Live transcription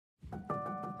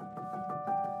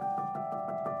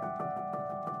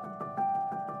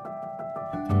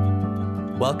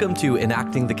Welcome to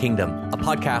Enacting the Kingdom, a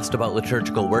podcast about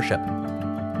liturgical worship.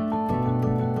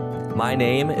 My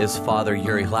name is Father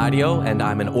Yuri Gladio, and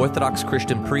I'm an Orthodox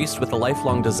Christian priest with a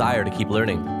lifelong desire to keep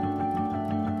learning.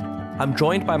 I'm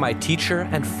joined by my teacher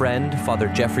and friend, Father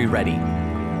Jeffrey Reddy.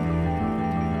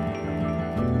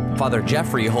 Father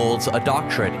Jeffrey holds a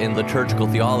doctorate in liturgical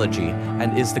theology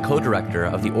and is the co-director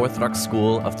of the Orthodox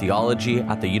School of Theology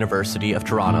at the University of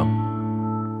Toronto.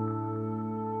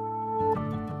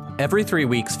 Every 3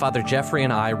 weeks, Father Jeffrey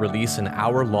and I release an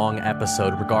hour-long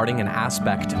episode regarding an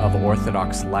aspect of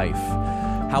Orthodox life.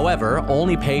 However,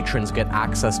 only patrons get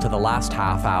access to the last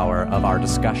half hour of our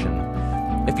discussion.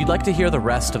 If you'd like to hear the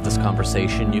rest of this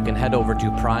conversation, you can head over to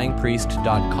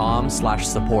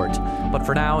pryingpriest.com/support. But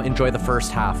for now, enjoy the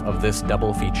first half of this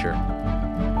double feature.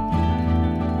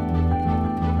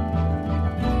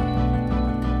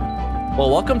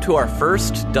 Well, welcome to our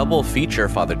first double feature,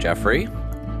 Father Jeffrey.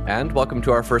 And welcome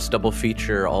to our first double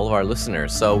feature, all of our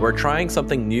listeners. So we're trying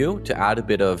something new to add a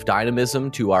bit of dynamism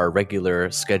to our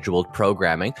regular scheduled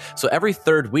programming. So every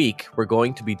third week, we're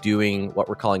going to be doing what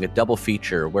we're calling a double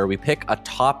feature, where we pick a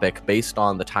topic based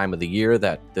on the time of the year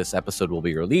that this episode will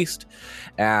be released.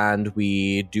 And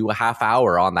we do a half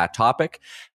hour on that topic.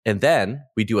 And then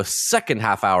we do a second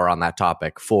half hour on that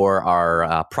topic for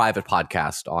our private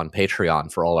podcast on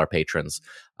Patreon for all our patrons.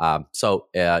 So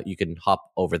you can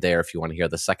hop over there if you want to hear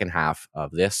the second half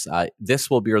of this. This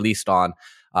will be released on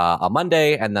a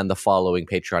Monday, and then the following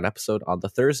Patreon episode on the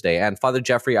Thursday. And Father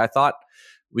Jeffrey, I thought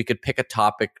we could pick a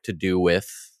topic to do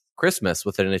with Christmas,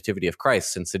 with the Nativity of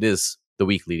Christ, since it is the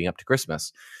week leading up to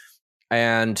Christmas.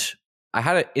 And I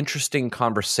had an interesting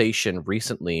conversation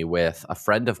recently with a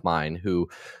friend of mine who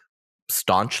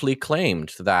staunchly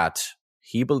claimed that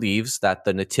he believes that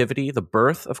the Nativity, the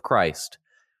birth of Christ,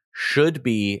 should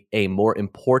be a more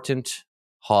important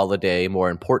holiday, more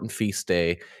important feast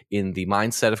day in the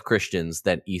mindset of Christians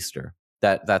than Easter.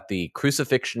 That the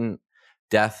crucifixion,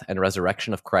 death, and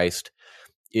resurrection of Christ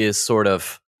is sort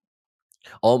of,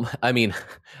 I'm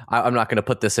not going to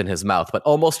put this in his mouth, but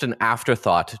almost an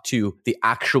afterthought to the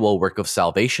actual work of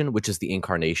salvation, which is the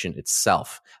incarnation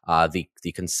itself, the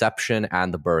conception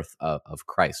and the birth of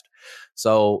Christ.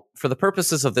 So for the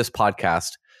purposes of this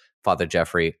podcast, Father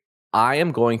Jeffrey, I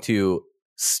am going to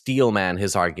steelman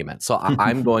his argument. So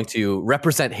I'm going to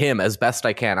represent him as best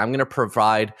I can. I'm going to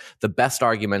provide the best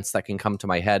arguments that can come to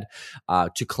my head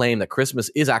to claim that Christmas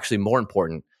is actually more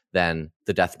important than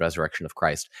the death and resurrection of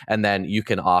Christ. And then you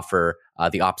can offer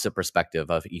the opposite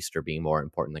perspective of Easter being more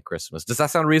important than Christmas. Does that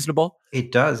sound reasonable?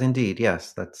 It does indeed,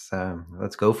 yes. Let's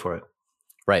go for it.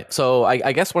 Right. So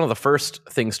I guess one of the first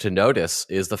things to notice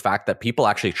is the fact that people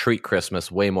actually treat Christmas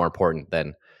way more important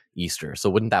than Easter. So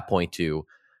wouldn't that point to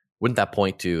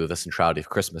the centrality of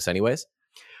Christmas anyways?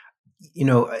 You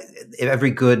know, every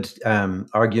good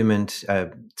argument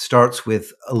starts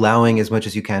with allowing as much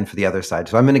as you can for the other side.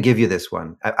 So I'm going to give you this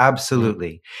one.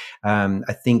 Absolutely.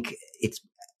 I think it's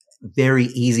very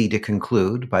easy to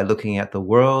conclude by looking at the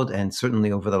world, and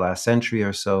certainly over the last century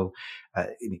or so,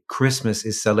 Christmas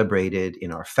is celebrated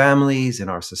in our families, in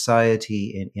our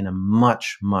society, in a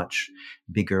much, much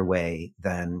bigger way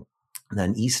than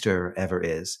Easter ever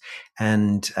is.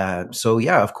 And so,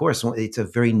 yeah, of course, it's a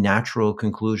very natural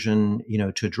conclusion,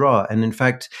 to draw. And in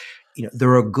fact,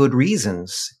 there are good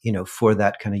reasons, for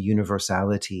that kind of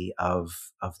universality of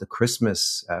the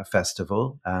Christmas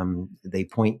festival. They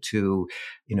point to,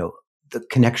 the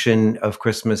connection of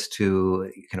Christmas to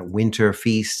kind of winter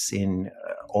feasts in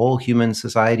all human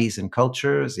societies and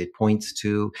cultures. It points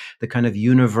to the kind of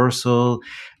universal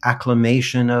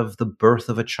acclamation of the birth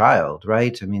of a child,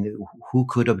 right? I mean, who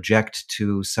could object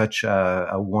to such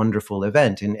a wonderful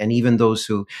event? And even those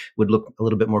who would look a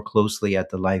little bit more closely at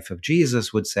the life of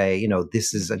Jesus would say,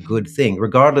 this is a good thing,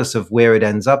 regardless of where it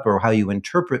ends up or how you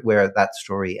interpret where that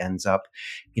story ends up.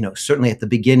 Certainly at the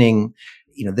beginning,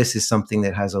 this is something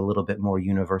that has a little bit more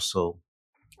universal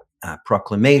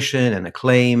proclamation and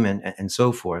acclaim and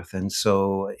so forth. And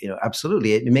so,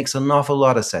 absolutely, it makes an awful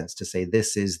lot of sense to say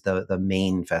this is the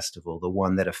main festival, the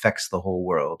one that affects the whole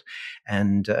world.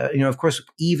 And, of course,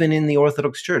 even in the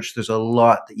Orthodox Church, there's a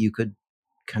lot that you could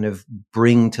kind of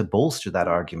bring to bolster that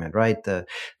argument, right? The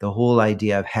whole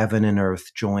idea of heaven and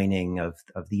earth joining, of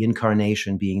the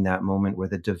incarnation being that moment where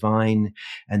the divine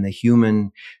and the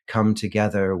human come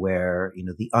together, where,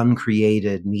 the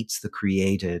uncreated meets the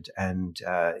created. And,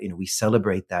 we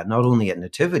celebrate that not only at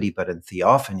Nativity, but in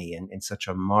Theophany in such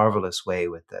a marvelous way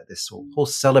with this whole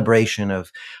celebration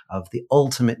of the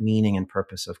ultimate meaning and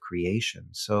purpose of creation.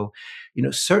 So,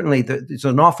 certainly there's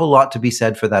an awful lot to be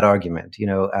said for that argument,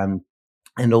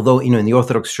 And although, in the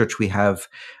Orthodox Church we have,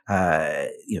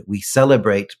 we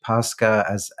celebrate Pascha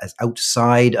as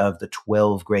outside of the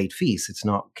 12 great feasts. It's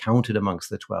not counted amongst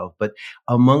the 12, but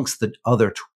amongst the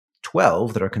other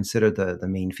 12 that are considered the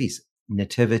main feasts.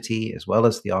 Nativity as well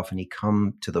as Theophany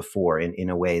come to the fore in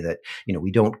a way that, we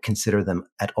don't consider them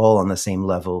at all on the same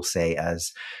level, say,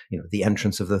 as, the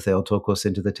entrance of the Theotokos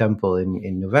into the temple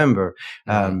in November.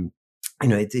 Mm-hmm.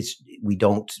 We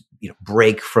don't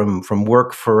break from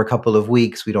work for a couple of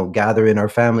weeks. We don't gather in our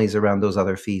families around those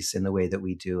other feasts in the way that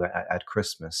we do at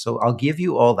Christmas. So I'll give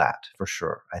you all that for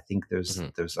sure. I think there's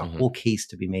a whole case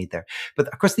to be made there. But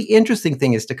of course, the interesting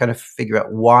thing is to kind of figure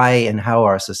out why and how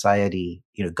our society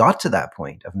got to that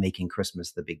point of making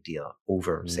Christmas the big deal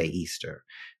over, say, Easter.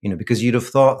 Because you'd have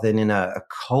thought that in a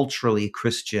culturally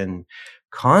Christian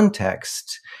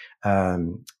context,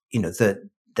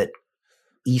 that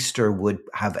Easter would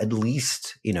have at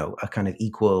least, a kind of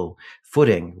equal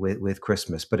footing with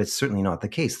Christmas, but it's certainly not the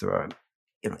case. There are,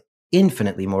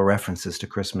 infinitely more references to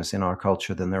Christmas in our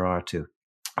culture than there are to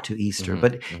Easter.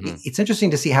 But it's interesting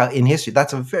to see how in history,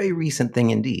 that's a very recent thing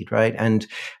indeed, right? And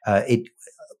a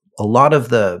lot of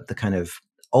the kind of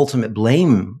ultimate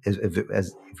blame, as if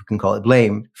we can call it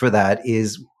blame, for that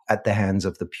is at the hands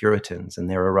of the Puritans and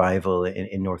their arrival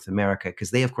in North America,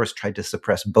 because they, of course, tried to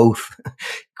suppress both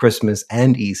Christmas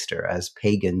and Easter as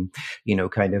pagan,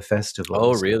 kind of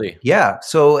festivals. Oh, really? Yeah.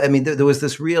 So, I mean, there was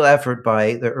this real effort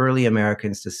by the early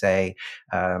Americans to say,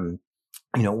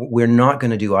 we're not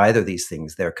going to do either of these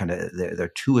things. They're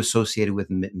they're too associated with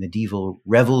medieval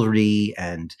revelry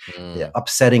and the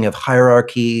upsetting of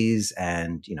hierarchies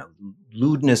and,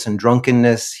 lewdness and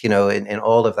drunkenness, and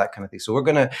all of that kind of thing. So we're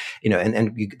going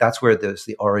to, that's where there's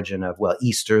the origin of,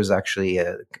 Easter is actually,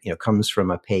 comes from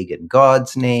a pagan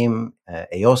god's name,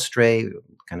 Eostre,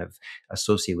 kind of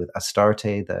associated with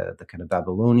Astarte, the kind of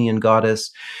Babylonian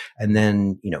goddess. And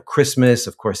then, Christmas,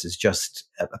 of course, is just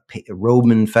a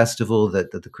Roman festival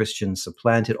that the Christians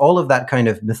supplanted. All of that kind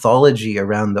of mythology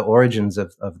around the origins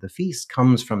of the feast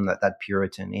comes from that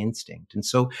Puritan instinct. And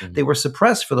so they were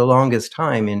suppressed for the longest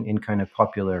time in kind of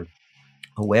popular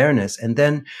awareness. And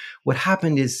then what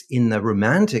happened is in the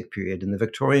Romantic period, in the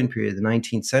Victorian period, the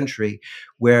 19th century,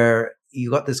 where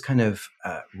you got this kind of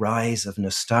rise of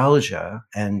nostalgia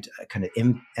and kind of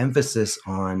emphasis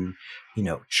on,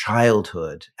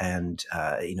 childhood and,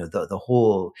 the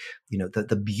whole,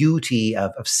 the beauty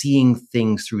of seeing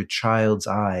things through a child's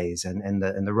eyes and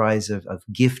the rise of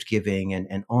gift giving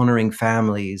and honoring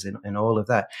families and all of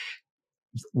that.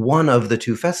 One of the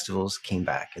two festivals came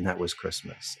back, and that was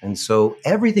Christmas. And so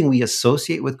everything we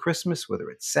associate with Christmas, whether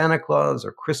it's Santa Claus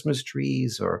or Christmas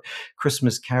trees or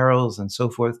Christmas carols and so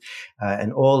forth,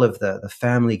 and all of the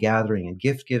family gathering and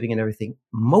gift giving and everything,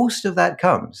 most of that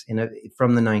comes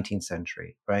from the 19th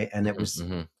century, right? And it was,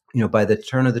 by the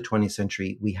turn of the 20th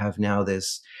century, we have now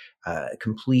this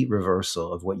complete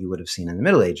reversal of what you would have seen in the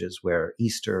Middle Ages, where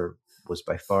Easter was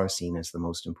by far seen as the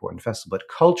most important festival. But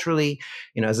culturally,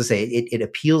 as I say, it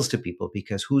appeals to people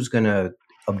because who's going to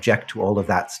object to all of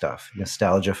that stuff?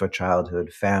 Nostalgia for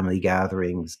childhood, family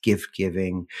gatherings, gift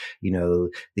giving,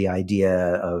 the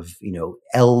idea of,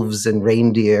 elves and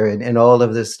reindeer and all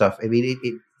of this stuff. I mean,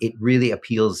 it really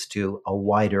appeals to a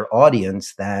wider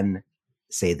audience than,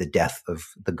 say, the death of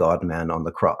the God-man on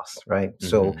the cross, right?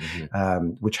 So,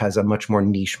 which has a much more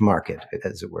niche market,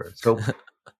 as it were. So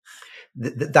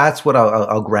that's what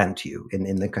I'll grant to you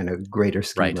in the kind of greater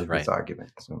scheme of this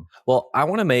argument. So. Well, I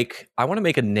want to make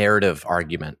a narrative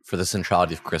argument for the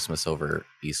centrality of Christmas over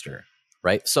Easter,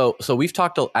 right? So we've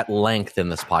talked at length in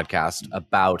this podcast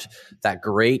about that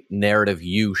great narrative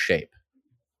U shape,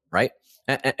 right?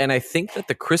 And I think that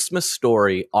the Christmas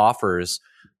story offers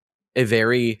a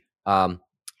very, I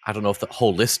don't know if the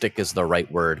holistic is the right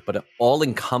word, but an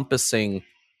all-encompassing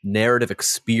narrative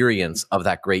experience of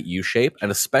that great U shape,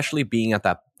 and especially being at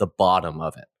the bottom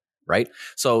of it, right?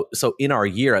 So in our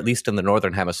year, at least in the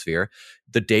Northern Hemisphere,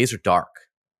 the days are dark,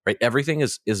 right? Everything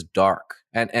is dark.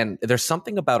 And there's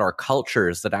something about our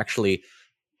cultures that actually,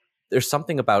 there's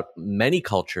something about many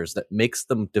cultures that makes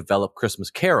them develop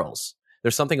Christmas carols.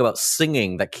 There's something about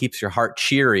singing that keeps your heart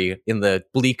cheery in the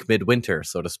bleak midwinter,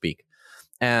 so to speak.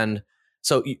 And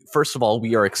so first of all,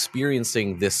 we are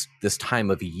experiencing this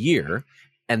time of year.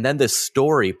 And then this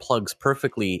story plugs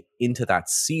perfectly into that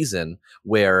season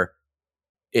where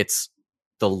it's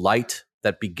the light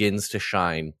that begins to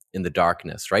shine in the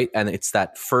darkness, right? And it's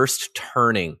that first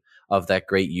turning of that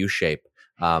great U shape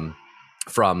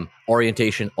from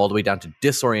orientation all the way down to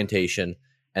disorientation.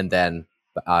 And then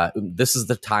this is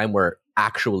the time where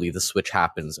actually the switch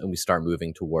happens and we start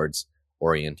moving towards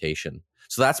orientation.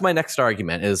 So that's my next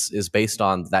argument is based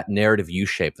on that narrative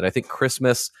U-shape, that I think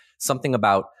Christmas, something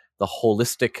about the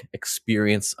holistic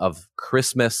experience of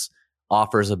Christmas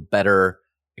offers a better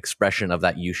expression of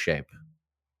that U-shape.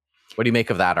 What do you make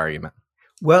of that argument?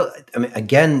 Well, I mean,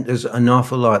 again, there's an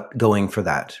awful lot going for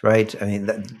that, right? I mean,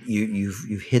 that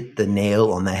you've hit the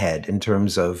nail on the head in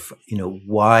terms of,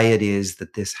 why it is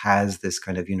that this has this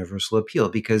kind of universal appeal.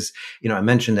 Because, I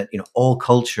mentioned that, all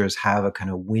cultures have a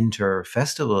kind of winter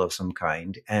festival of some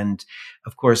kind. And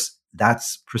of course,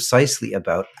 that's precisely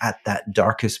about at that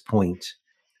darkest point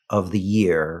of the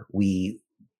year, we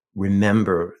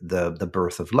remember the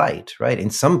birth of light, right? In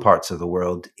some parts of the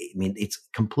world, I mean, it's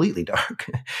completely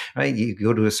dark, right? You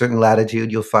go to a certain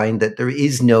latitude, you'll find that there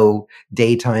is no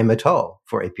daytime at all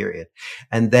for a period.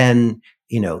 And then,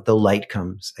 the light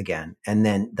comes again, and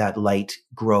then that light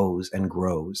grows and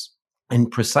grows.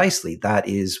 And precisely that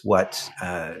is what,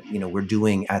 we're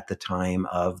doing at the time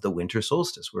of the winter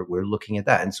solstice. We're looking at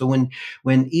that. And so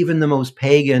when even the most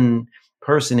pagan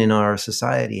person in our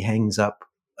society hangs up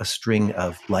a string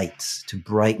of lights to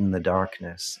brighten the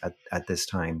darkness at this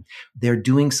time, they're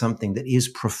doing something that is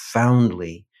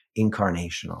profoundly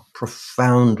incarnational,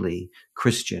 profoundly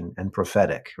Christian and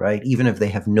prophetic, right? Even if they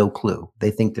have no clue,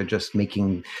 they think they're just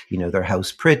making, their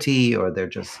house pretty, or they're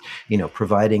just,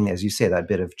 providing, as you say, that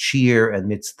bit of cheer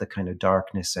amidst the kind of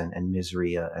darkness and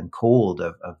misery and cold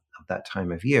of that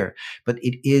time of year. But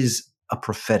it is a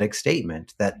prophetic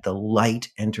statement that the light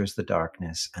enters the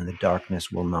darkness and the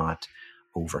darkness will not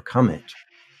overcome it.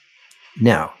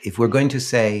 Now, if we're going to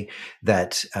say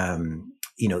that,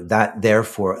 that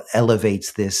therefore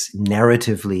elevates this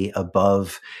narratively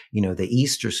above, the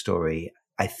Easter story,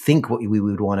 I think what we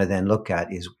would want to then look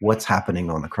at is what's happening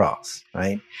on the cross,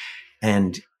 right?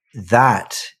 And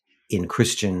that in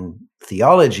Christian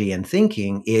theology and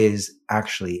thinking is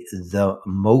actually the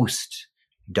most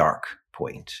dark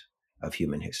point of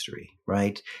human history,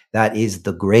 right? That is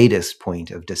the greatest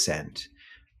point of descent,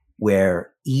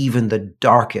 where even the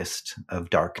darkest of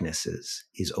darknesses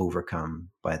is overcome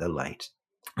by the light.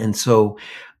 And so,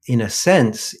 in a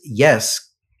sense, yes,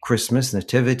 Christmas,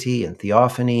 Nativity, and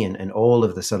Theophany, and all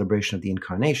of the celebration of the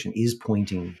Incarnation is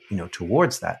pointing,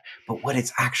 towards that. But what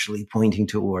it's actually pointing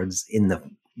towards in the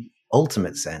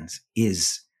ultimate sense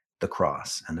is the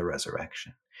cross and the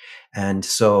resurrection. And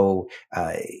so,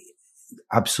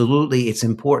 absolutely, it's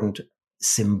important.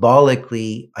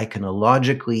 Symbolically,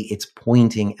 iconologically, it's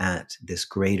pointing at this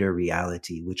greater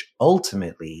reality, which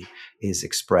ultimately is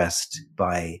expressed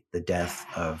by the death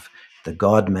of the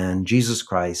God-man, Jesus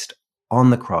Christ, on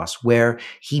the cross, where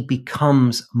he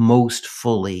becomes most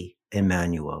fully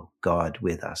Emmanuel, God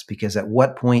with us. Because at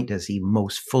what point does he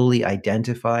most fully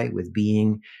identify with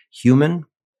being human?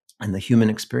 And the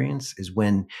human experience is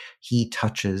when he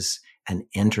touches and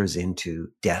enters into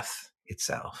death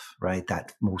itself, right?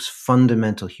 That most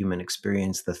fundamental human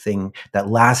experience, the thing, that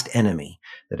last enemy,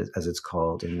 that is, as it's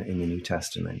called in the New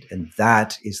Testament. And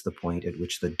that is the point at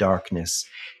which the darkness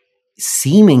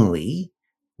seemingly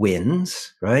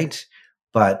wins, right?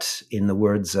 But in the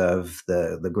words of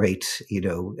the great,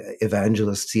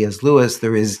 evangelist C.S. Lewis,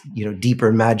 there is,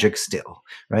 deeper magic still,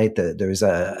 right? There's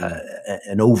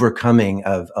an overcoming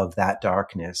of that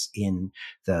darkness in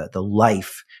the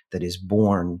life that is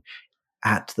born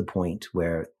at the point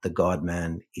where the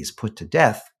God-man is put to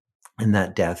death, and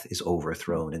that death is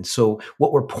overthrown. And so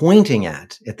what we're pointing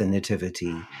at the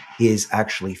Nativity is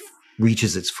actually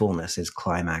reaches its fullness, its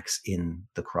climax in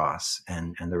the cross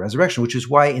and the resurrection, which is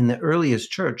why in the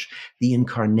earliest church, the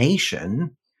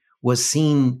Incarnation was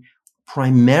seen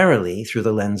primarily through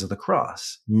the lens of the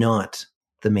cross, not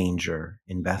the manger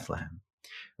in Bethlehem,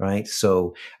 right?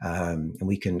 So, and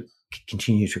we can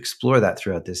continue to explore that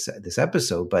throughout this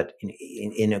episode, but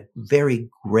in a very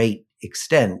great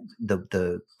extent,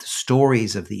 the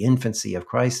stories of the infancy of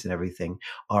Christ and everything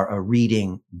are a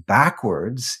reading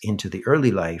backwards into the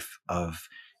early life of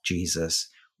Jesus,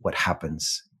 what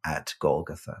happens at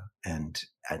Golgotha and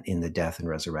in the death and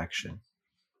resurrection.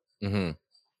 Mm-hmm.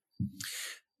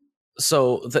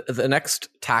 So the next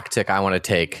tactic I want to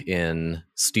take in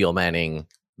steel manning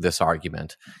this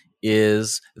argument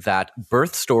is that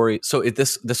birth story. So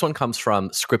this one comes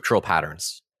from scriptural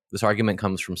patterns. This argument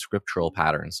comes from scriptural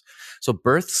patterns. So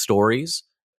birth stories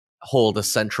hold a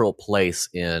central place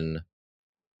in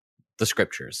the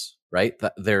scriptures, right?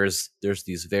 There's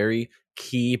these very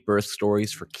key birth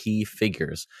stories for key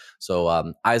figures.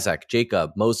 So Isaac,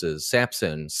 Jacob, Moses,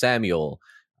 Samson, Samuel,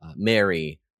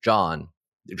 Mary, John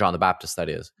the Baptist, that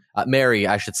is. Mary,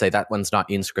 I should say, that one's not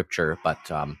in scripture, but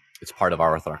it's part of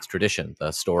our Orthodox tradition,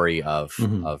 the story of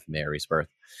Mary's birth.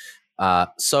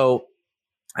 So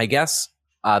I guess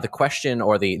the question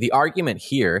or the argument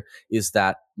here is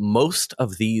that most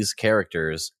of these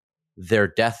characters, their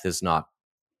death is not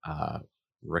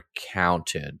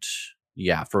recounted.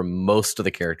 Yeah, for most of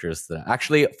the characters,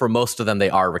 actually, for most of them, they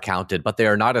are recounted, but they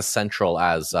are not as central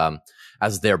as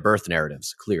their birth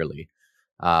narratives. Clearly,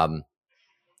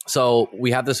 so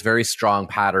we have this very strong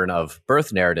pattern of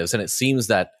birth narratives, and it seems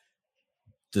that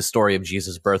the story of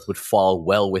Jesus' birth would fall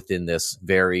well within this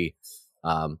very,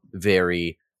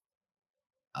 very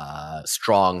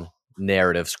strong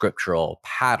narrative scriptural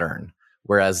pattern,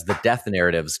 whereas the death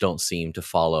narratives don't seem to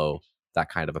follow that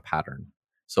kind of a pattern.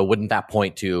 So wouldn't that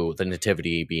point to the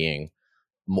nativity being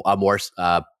a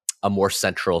more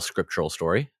central scriptural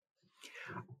story?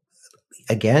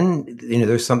 Again,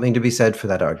 there's something to be said for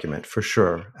that argument, for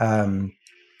sure.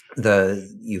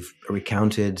 You've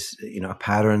recounted, a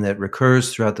pattern that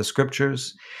recurs throughout the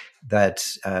scriptures that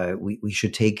we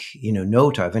should take,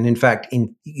 note of. And in fact,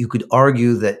 you could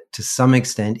argue that to some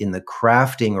extent in the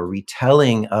crafting or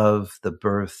retelling of the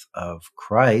birth of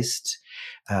Christ,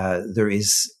 there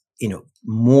is,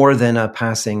 more than a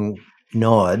passing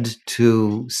nod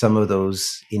to some of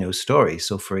those, stories.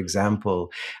 So, for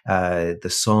example,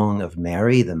 the Song of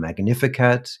Mary, the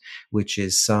Magnificat, which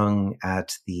is sung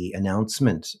at the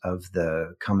announcement of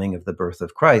the coming of the birth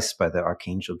of Christ by the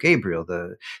Archangel Gabriel,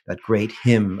 that great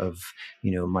hymn of,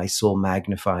 my soul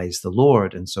magnifies the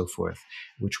Lord, and so forth,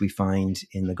 which we find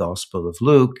in the Gospel of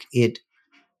Luke. It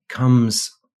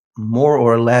comes more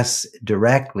or less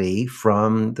directly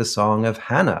from the song of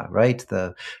Hannah, right?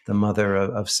 The mother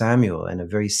of Samuel, and a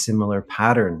very similar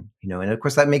pattern, and of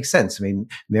course that makes sense. I mean,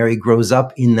 Mary grows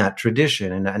up in that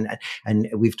tradition, and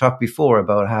we've talked before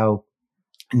about how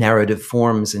narrative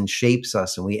forms and shapes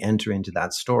us, and we enter into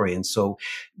that story. And so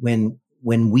when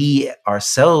we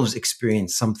ourselves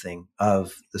experience something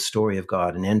of the story of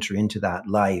God and enter into that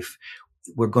life,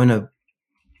 we're going to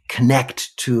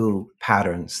connect to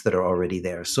patterns that are already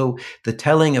there. So the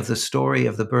telling of the story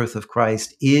of the birth of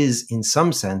Christ is, in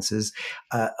some senses,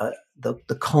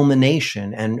 the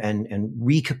culmination and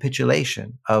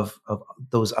recapitulation of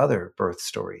those other birth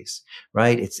stories,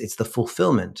 right? It's the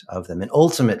fulfillment of them. And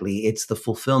ultimately, it's the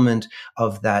fulfillment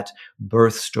of that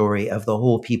birth story of the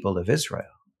whole people of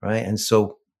Israel, right? And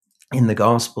so in the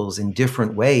Gospels, in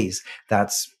different ways,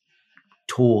 that's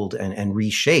told and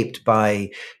reshaped by,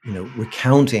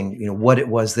 recounting, what it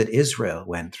was that Israel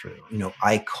went through.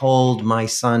 I called my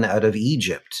son out of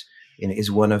Egypt, is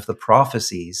one of the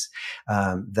prophecies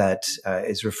that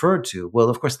is referred to. Well,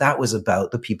 of course, that was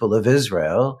about the people of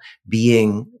Israel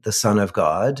being the Son of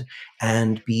God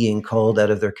and being called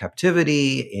out of their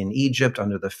captivity in Egypt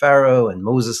under the Pharaoh, and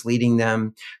Moses leading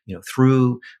them,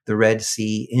 through the Red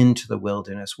Sea into the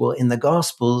wilderness. Well, in the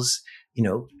Gospels,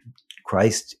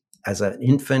 Christ as an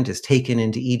infant is taken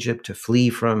into Egypt to flee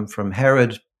from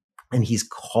Herod, and he's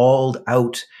called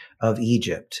out of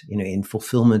Egypt, in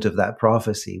fulfillment of that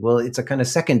prophecy. Well, it's a kind of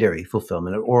secondary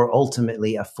fulfillment, or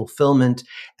ultimately a fulfillment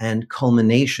and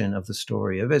culmination of the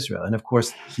story of Israel. And of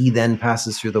course, he then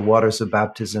passes through the waters of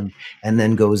baptism and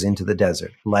then goes into the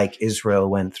desert, like Israel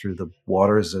went through the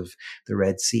waters of the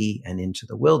Red Sea and into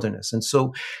the wilderness. And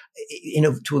so,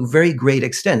 to a very great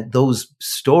extent, those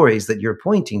stories that you're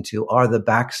pointing to are the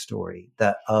backstory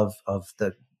of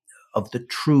the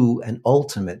true and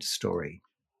ultimate story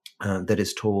that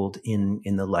is told in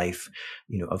the life,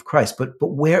 of Christ. But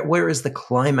where is the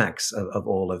climax of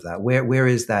all of that? Where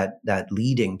is that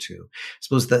leading to? I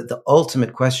suppose the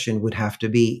ultimate question would have to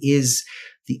be: is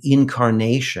the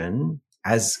incarnation,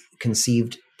 as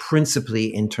conceived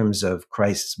principally in terms of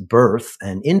Christ's birth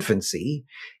and infancy,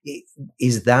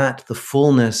 is that the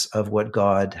fullness of what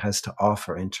God has to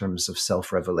offer in terms of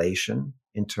self-revelation,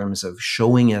 in terms of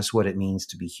showing us what it means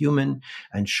to be human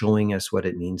and showing us what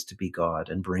it means to be God,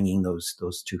 and bringing those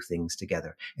two things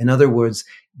together? In other words,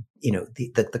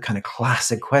 the kind of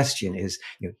classic question is,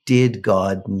 did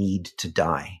God need to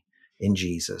die in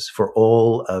Jesus for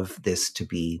all of this to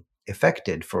be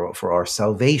effected, for our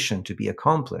salvation to be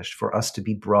accomplished, for us to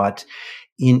be brought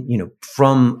in,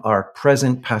 from our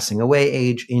present passing away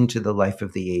age into the life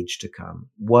of the age to come?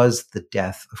 Was the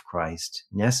death of Christ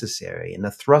necessary? And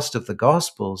the thrust of the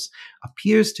Gospels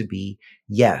appears to be,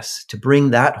 yes, to bring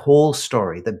that whole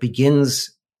story that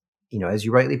begins, as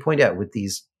you rightly point out, with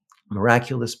these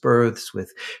miraculous births,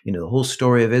 with, the whole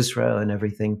story of Israel and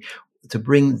everything, to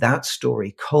bring that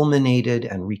story culminated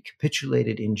and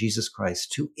recapitulated in Jesus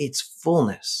Christ to its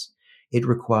fullness. It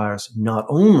requires not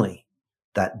only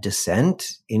that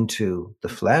descent into the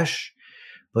flesh,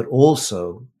 but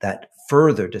also that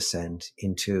further descent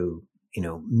into,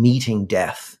 meeting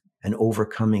death and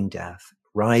overcoming death,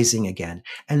 rising again.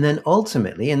 And then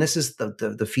ultimately, and this is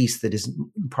the feast that is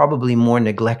probably more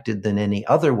neglected than any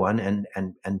other one,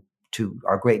 and to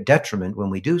our great detriment when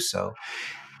we do so,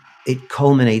 it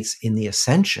culminates in the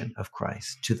ascension of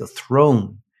Christ to the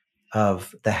throne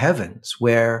of the heavens,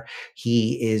 where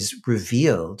he is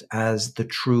revealed as the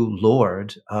true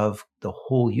Lord of the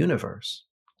whole universe,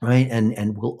 right?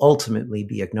 And will ultimately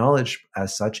be acknowledged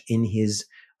as such in his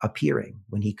appearing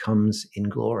when he comes in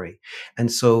glory.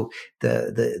 And so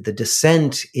the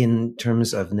descent in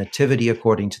terms of nativity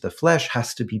according to the flesh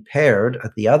has to be paired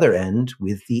at the other end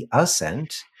with the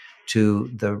ascent to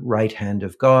the right hand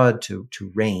of God, to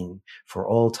reign for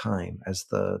all time as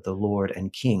the Lord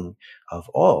and King of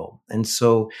all. And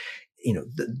so,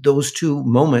 those two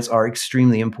moments are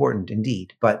extremely important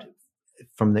indeed. But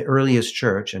from the earliest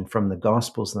church and from the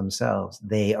Gospels themselves,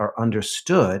 they are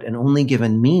understood and only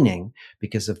given meaning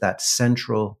because of that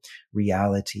central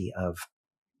reality of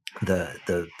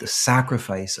the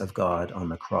sacrifice of God on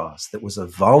the cross. That was a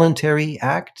voluntary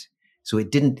act. So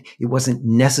it wasn't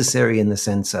necessary in the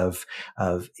sense of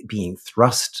being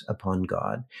thrust upon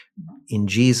God. In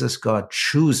Jesus, God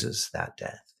chooses that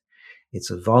death. It's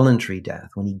a voluntary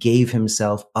death when he gave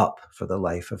himself up for the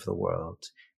life of the world.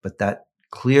 But that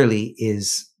clearly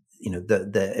is,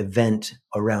 the event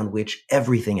around which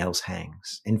everything else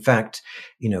hangs. In fact,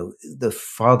 the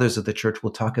fathers of the church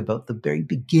will talk about the very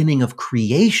beginning of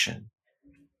creation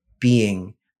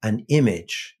being an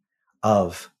image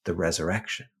of the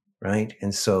resurrection. Right.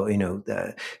 And so,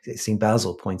 St.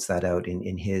 Basil points that out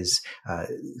in his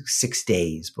 6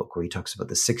 days book, where he talks about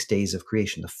the 6 days of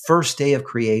creation. The first day of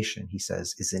creation, he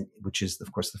says, which is,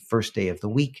 of course, the first day of the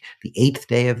week. The 8th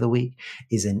day of the week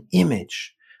is an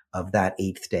image of that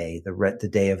 8th day, the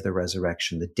day of the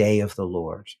resurrection, the day of the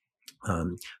Lord.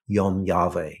 Yom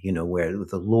Yahweh, where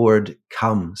the Lord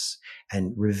comes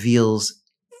and reveals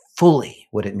fully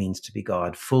what it means to be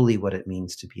God, fully what it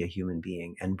means to be a human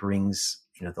being, and brings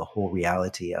the whole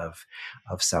reality of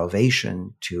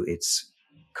salvation to its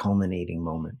culminating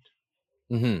moment.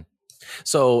 Mm-hmm.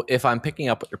 So if I'm picking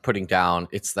up what you're putting down,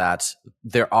 it's that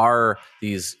there are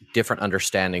these different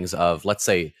understandings of, let's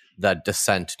say, the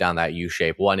descent down that U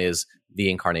shape. One is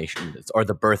the incarnation, or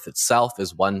the birth itself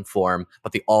is one form,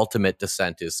 but the ultimate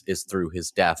descent is through his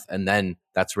death. And then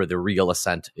that's where the real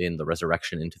ascent in the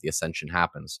resurrection into the ascension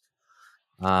happens.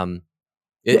 Am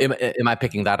I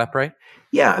picking that up right?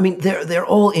 Yeah, I mean, they're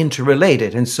all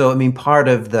interrelated. And so, I mean, part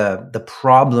of the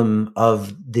problem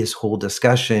of this whole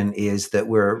discussion is that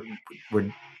we're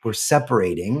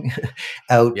separating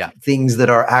out things that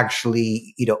are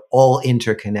actually, all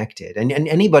interconnected. And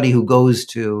anybody who goes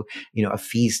to, a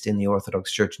feast in the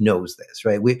Orthodox Church knows this,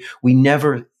 right? We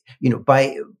never,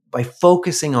 by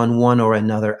focusing on one or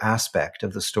another aspect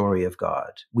of the story of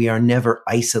God, we are never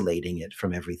isolating it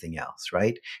from everything else,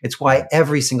 right? It's why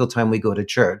every single time we go to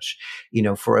church,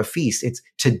 for a feast, it's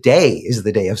today is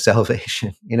the day of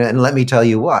salvation, and let me tell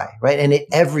you why, right? And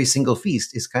every single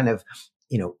feast is kind of,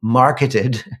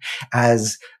 marketed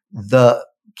as the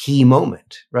key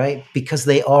moment, right? Because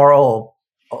they are all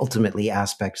ultimately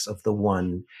aspects of the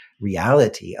one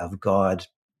reality of God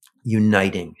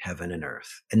uniting heaven and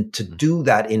earth. And to do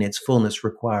that in its fullness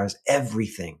requires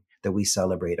everything that we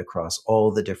celebrate across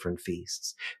all the different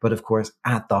feasts. But of course,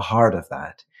 at the heart of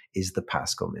that is the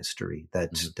Paschal mystery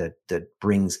that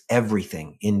brings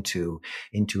everything into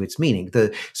its meaning.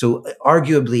 So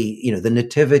arguably, the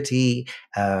nativity,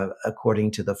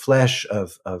 according to the flesh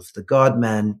of the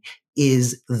God-man,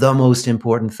 is the most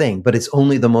important thing, but it's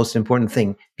only the most important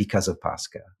thing because of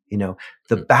Pascha.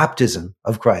 The baptism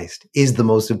of Christ is the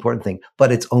most important thing,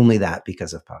 but it's only that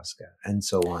because of Pascha, and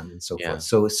so on and so forth.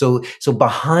 So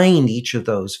behind each of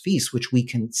those feasts, which we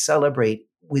can celebrate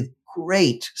with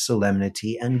great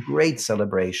solemnity and great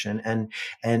celebration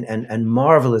and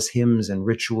marvelous hymns and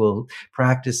ritual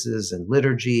practices and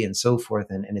liturgy and so forth,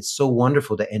 and it's so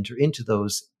wonderful to enter into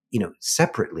those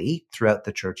separately throughout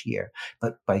the church year.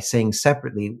 But by saying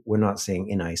separately, we're not saying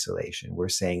in isolation. We're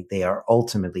saying they are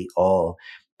ultimately all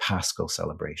Paschal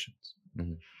celebrations.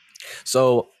 Mm-hmm.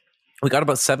 So we got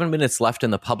about 7 minutes left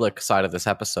in the public side of this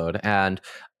episode, and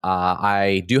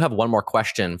I do have one more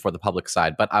question for the public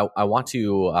side, but I want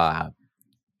to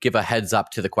give a heads up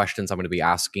to the questions I'm going to be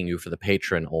asking you for the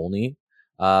patron only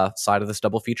side of this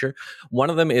double feature.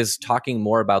 One of them is talking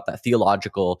more about the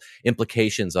theological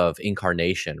implications of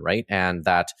incarnation, right? And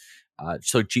that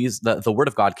so Jesus, the Word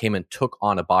of God came and took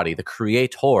on a body. The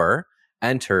Creator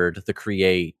entered the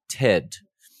created.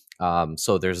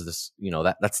 So there's this,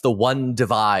 that's the one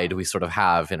divide we sort of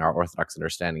have in our Orthodox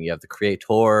understanding. You have the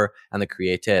Creator and the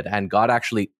created, and God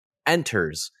actually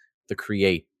enters the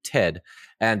created.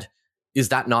 And is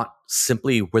that not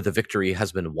simply where the victory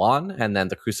has been won, and then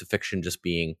the crucifixion just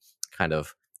being kind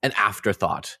of an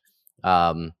afterthought,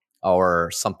 or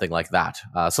something like that?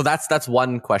 So that's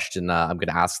one question I'm going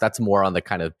to ask. That's more on the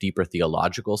kind of deeper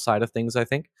theological side of things, I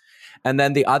think. And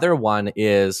then the other one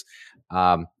is,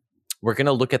 we're going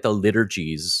to look at the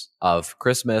liturgies of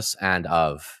Christmas and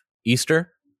of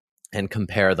Easter and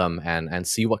compare them and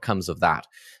see what comes of that.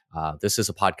 This is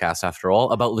a podcast, after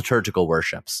all, about liturgical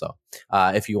worship. So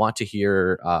if you want to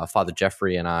hear Father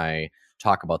Jeffrey and I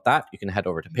talk about that, you can head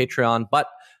over to Patreon. But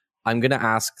I'm going to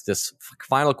ask this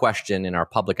final question in our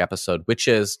public episode, which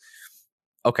is,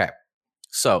 okay,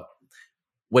 so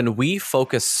when we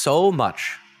focus so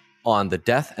much on the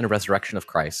death and resurrection of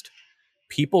Christ,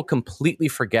 people completely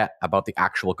forget about the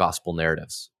actual gospel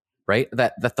narratives, right?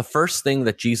 That the first thing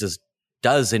that Jesus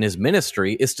does in his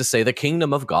ministry is to say the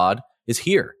kingdom of God is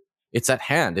here. It's at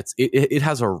hand. It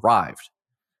has arrived.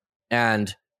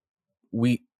 And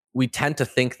we tend to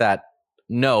think that,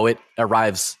 no, it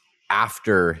arrives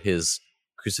after his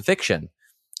crucifixion.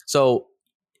 So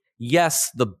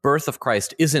yes, the birth of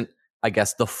Christ isn't, I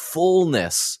guess, the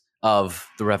fullness of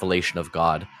the revelation of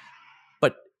God,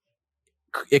 but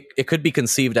it could be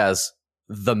conceived as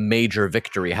the major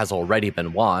victory has already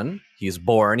been won. He's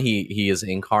born. He is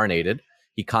incarnated.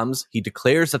 He comes, he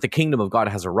declares that the kingdom of God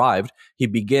has arrived. He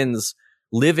begins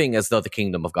living as though the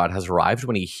kingdom of God has arrived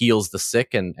when he heals the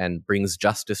sick and brings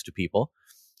justice to people.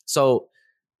 So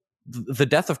the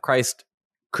death of Christ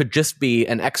could just be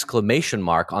an exclamation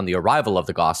mark on the arrival of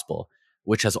the gospel,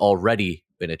 which has already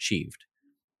been achieved.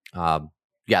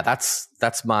 That's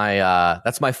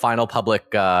my final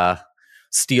public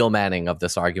steel manning of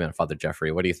this argument, Father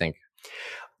Jeffrey. What do you think?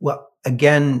 Well,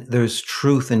 again, there's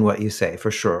truth in what you say,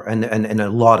 for sure, and a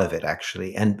lot of it,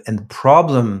 actually. And the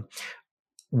problem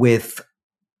with,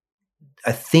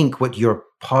 I think, what you're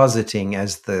positing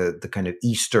as the kind of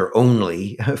Easter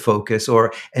only focus,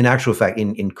 or in actual fact,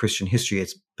 in Christian history,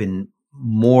 it's been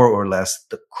more or less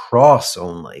the cross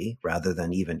only rather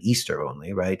than even Easter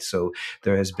only, right? So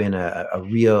there has been a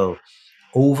real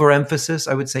overemphasis,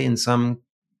 I would say, in some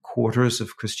quarters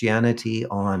of Christianity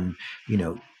on,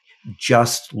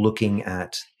 just looking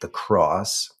at the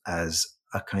cross as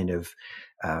a kind of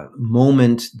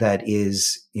moment that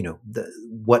is,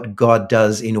 what God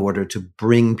does in order to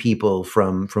bring people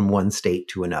from one state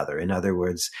to another. In other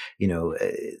words,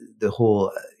 the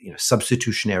whole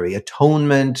substitutionary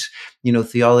atonement,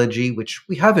 theology, which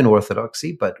we have in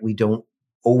Orthodoxy, but we don't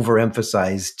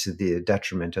overemphasize to the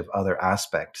detriment of other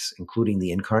aspects, including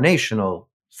the incarnational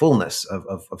fullness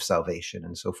of salvation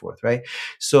and so forth, right?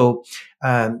 So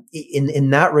in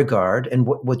that regard, and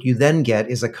what you then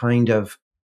get is a kind of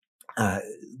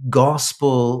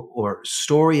gospel or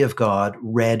story of God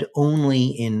read only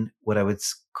in what I would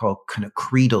call kind of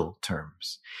creedal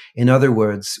terms. In other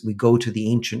words, we go to the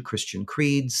ancient Christian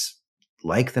creeds,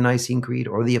 like the Nicene Creed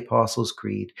or the Apostles'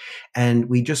 Creed, and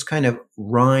we just kind of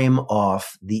rhyme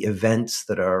off the events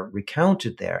that are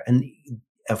recounted there. And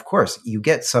of course, you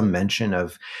get some mention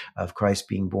of Christ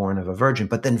being born of a virgin,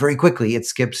 but then very quickly it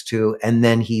skips to, and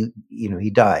then he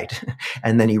died,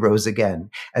 and then he rose again.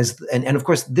 And of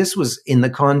course, this was in the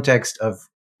context of,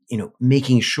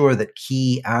 making sure that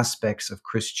key aspects of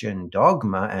Christian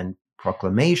dogma and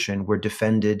proclamation were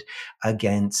defended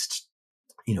against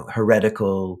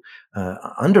heretical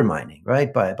undermining,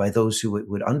 right? By those who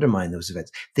would undermine those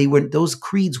events. Those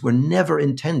creeds were never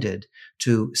intended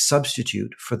to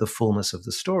substitute for the fullness of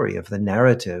the story, of the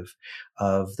narrative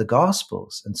of the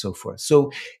Gospels and so forth.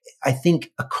 So I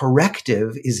think a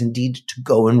corrective is indeed to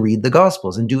go and read the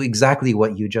Gospels and do exactly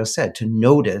what you just said, to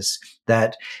notice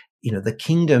that the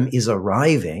kingdom is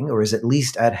arriving, or is at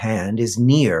least at hand, is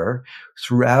near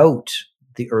throughout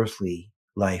the earthly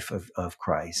life of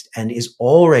Christ, and is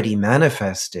already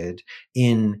manifested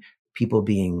in people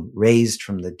being raised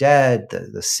from the dead,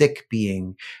 the sick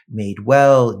being made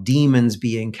well, demons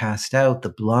being cast out,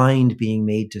 the blind being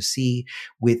made to see,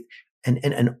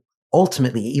 and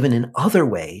ultimately even in other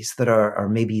ways that are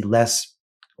maybe less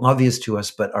obvious to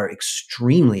us, but are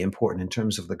extremely important in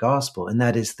terms of the gospel. And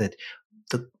that is that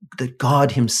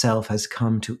God himself has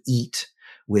come to eat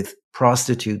with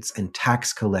prostitutes and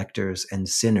tax collectors and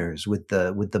sinners, with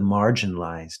the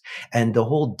marginalized. And the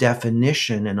whole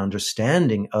definition and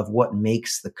understanding of what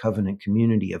makes the covenant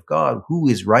community of God, who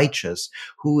is righteous,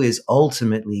 who is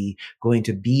ultimately going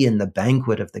to be in the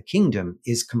banquet of the kingdom,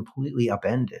 is completely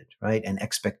upended, right? And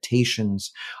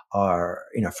expectations are,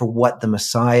 for what the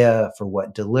Messiah, for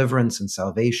what deliverance and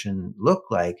salvation look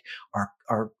like,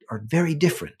 are very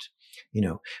different.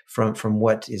 from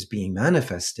what is being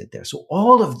manifested there. So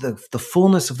all of the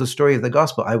fullness of the story of the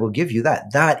gospel, I will give you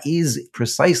that. That is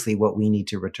precisely what we need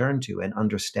to return to and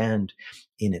understand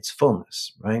in its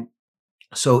fullness, right?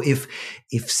 So if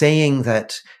saying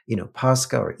that,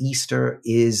 Pascha or Easter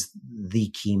is the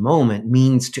key moment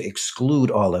means to exclude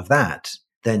all of that,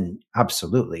 then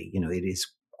absolutely, it is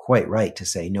quite right to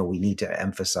say, no, we need to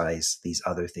emphasize these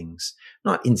other things,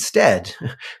 not instead,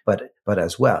 but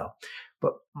as well.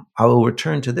 But I will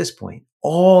return to this point.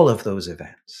 All of those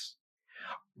events,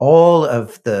 all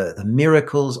of the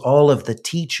miracles, all of the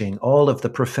teaching, all of the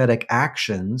prophetic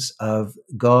actions of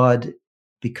God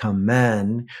become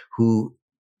man, who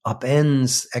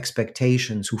upends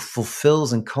expectations, who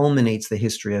fulfills and culminates the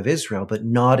history of Israel, but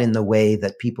not in the way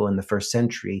that people in the first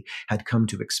century had come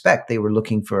to expect. They were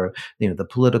looking for, the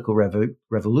political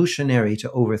revolutionary to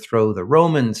overthrow the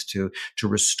Romans, to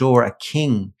restore a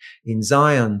king in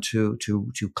Zion, to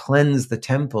cleanse the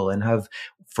temple and have,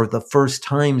 for the first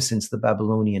time since the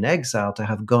Babylonian exile, to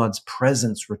have God's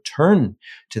presence return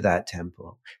to that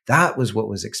temple. That was what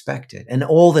was expected. And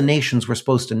all the nations were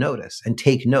supposed to notice and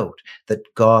take note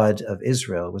that God of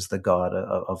Israel was the God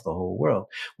of the whole world.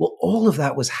 Well, all of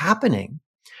that was happening,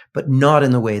 but not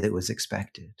in the way that was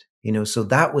expected. So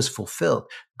that was fulfilled.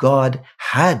 God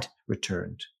had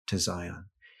returned to Zion.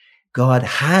 God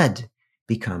had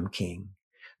become king.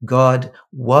 God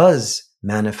was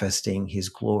manifesting his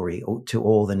glory to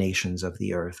all the nations of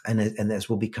the earth. And as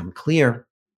will become clear,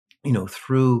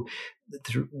 through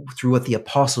what the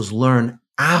apostles learn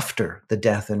after the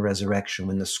death and resurrection,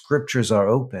 when the scriptures are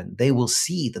open, they will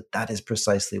see that is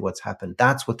precisely what's happened.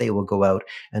 That's what they will go out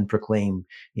and proclaim,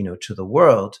 to the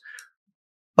world.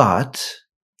 But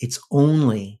it's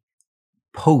only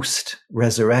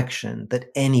post-resurrection that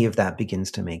any of that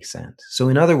begins to make sense. So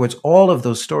in other words, all of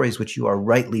those stories which you are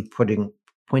rightly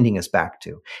pointing us back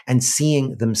to and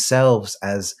seeing themselves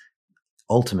as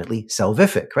ultimately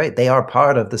salvific, right? They are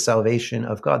part of the salvation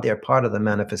of God. They are part of the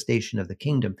manifestation of the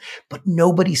kingdom. But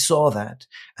nobody saw that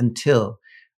until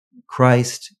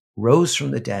Christ rose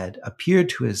from the dead, appeared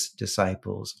to his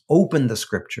disciples, opened the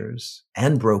scriptures,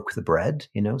 and broke the bread.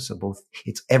 So both,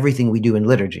 it's everything we do in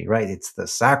liturgy, right? It's the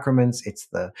sacraments, it's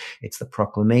the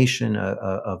proclamation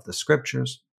of the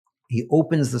scriptures. He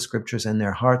opens the scriptures and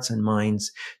their hearts and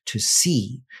minds to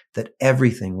see that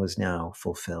everything was now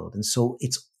fulfilled. And so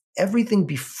it's everything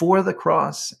before the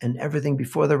cross and everything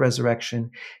before the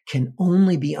resurrection can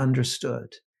only be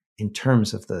understood in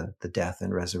terms of the death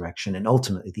and resurrection and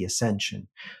ultimately the ascension,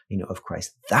 of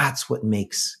Christ. That's what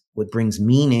brings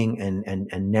meaning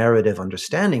and narrative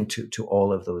understanding to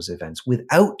all of those events.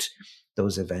 Without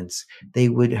those events, they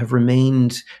would have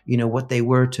remained, what they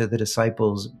were to the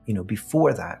disciples,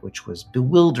 before that, which was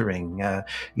bewildering,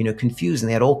 confusing.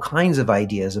 They had all kinds of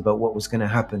ideas about what was going to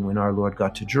happen when our Lord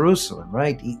got to Jerusalem,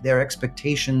 right? Their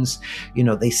expectations,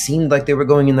 they seemed like they were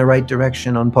going in the right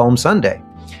direction on Palm Sunday,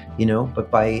 but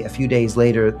by a few days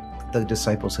later, the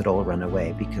disciples had all run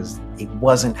away because it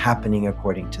wasn't happening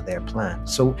according to their plan.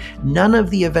 So none of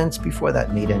the events before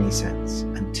that made any sense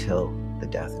until the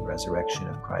death and resurrection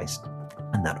of Christ.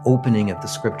 And that opening of the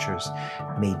scriptures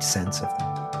made sense of them.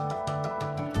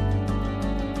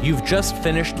 You've just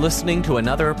finished listening to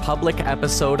another public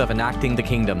episode of Enacting the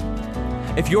Kingdom.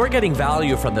 If you're getting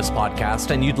value from this podcast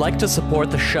and you'd like to support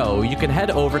the show, you can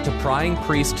head over to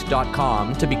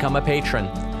pryingpriest.com to become a patron.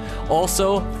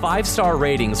 Also, 5-star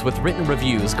ratings with written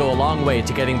reviews go a long way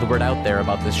to getting the word out there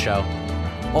about this show.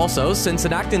 Also, since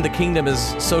Enacting the Kingdom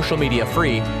is social media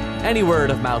free, any word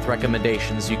of mouth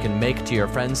recommendations you can make to your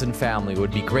friends and family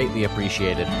would be greatly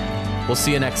appreciated. We'll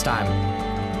see you next time.